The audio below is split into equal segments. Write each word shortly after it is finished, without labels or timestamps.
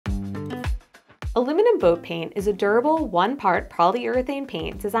Aluminum boat paint is a durable one-part polyurethane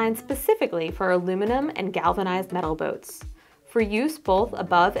paint designed specifically for aluminum and galvanized metal boats, for use both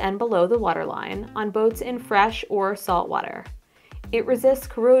above and below the waterline on boats in fresh or salt water. It resists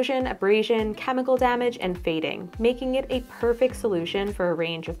corrosion, abrasion, chemical damage, and fading, making it a perfect solution for a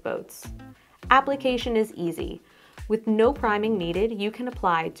range of boats. Application is easy. With no priming needed, you can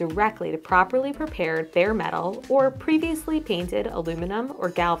apply directly to properly prepared bare metal or previously painted aluminum or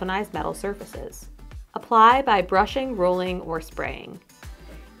galvanized metal surfaces. Apply by brushing, rolling, or spraying.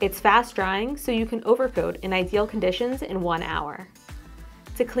 It's fast drying, so you can overcoat in ideal conditions in 1 hour.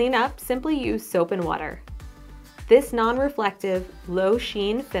 To clean up, simply use soap and water. This non-reflective,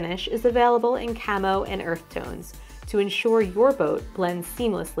 low-sheen finish is available in camo and earth tones to ensure your boat blends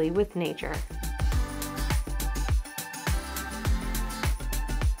seamlessly with nature.